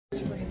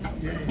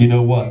You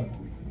know what?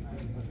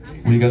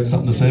 Well, you got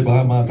something to say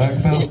behind my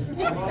back, pal?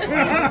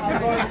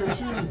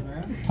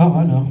 Oh,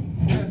 I know.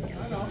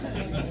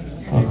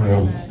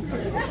 Unreal.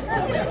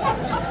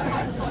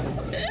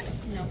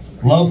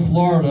 Love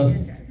Florida.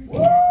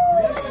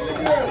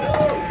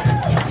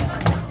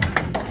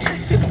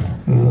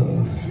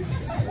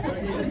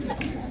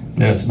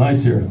 Yeah, it's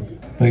nice here.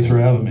 Thanks for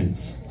having me.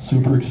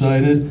 Super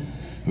excited.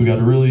 We got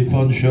a really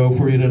fun show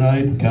for you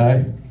tonight,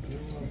 okay?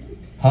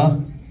 Huh?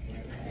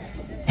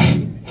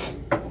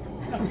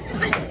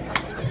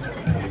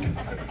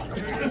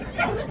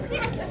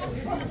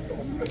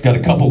 Got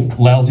a couple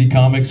lousy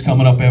comics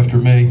coming up after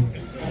me.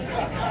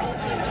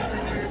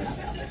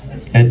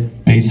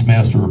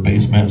 Edbassmaster or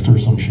Bassmaster or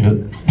some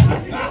shit.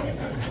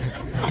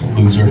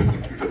 Loser.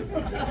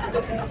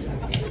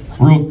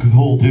 Real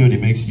cool dude, he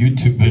makes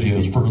YouTube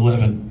videos for a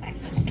living.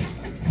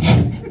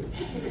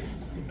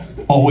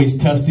 Always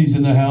testies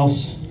in the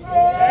house.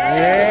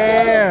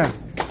 Yeah.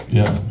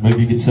 Yeah,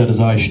 maybe you could set his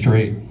eyes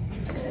straight.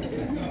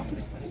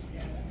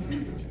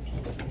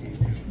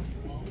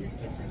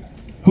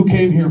 Who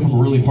came here from a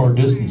really far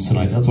distance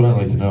tonight? That's what I'd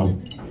like to know.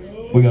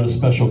 We got a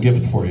special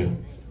gift for you.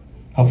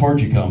 How far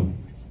did you come?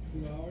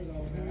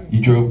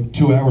 You drove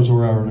 2 hours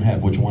or an hour and a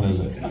half. Which one is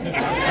it?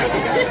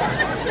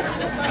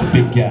 It's a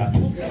big gap.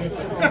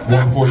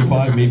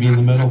 145, maybe in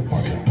the middle.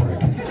 Fucking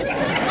prick.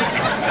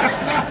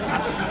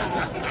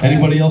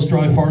 Anybody else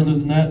drive farther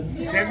than that?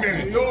 10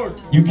 minutes. New York.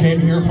 You came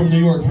here from New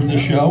York for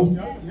this show?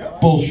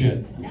 Yep.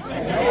 Bullshit.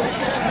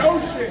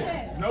 No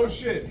shit. No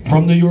shit.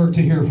 From New York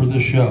to here for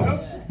this show.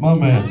 Yep. My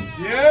man.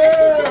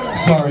 Yeah.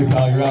 Sorry,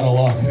 pal, you're out of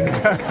luck.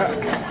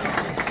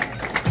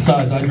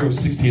 Besides, I drove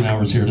 16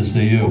 hours here to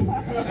see you.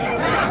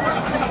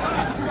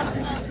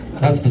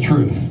 That's the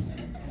truth.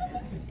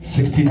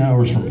 16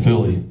 hours from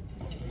Philly.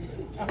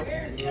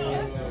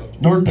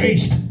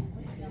 Northeast.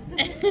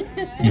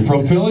 You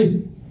from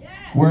Philly?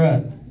 Where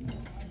at?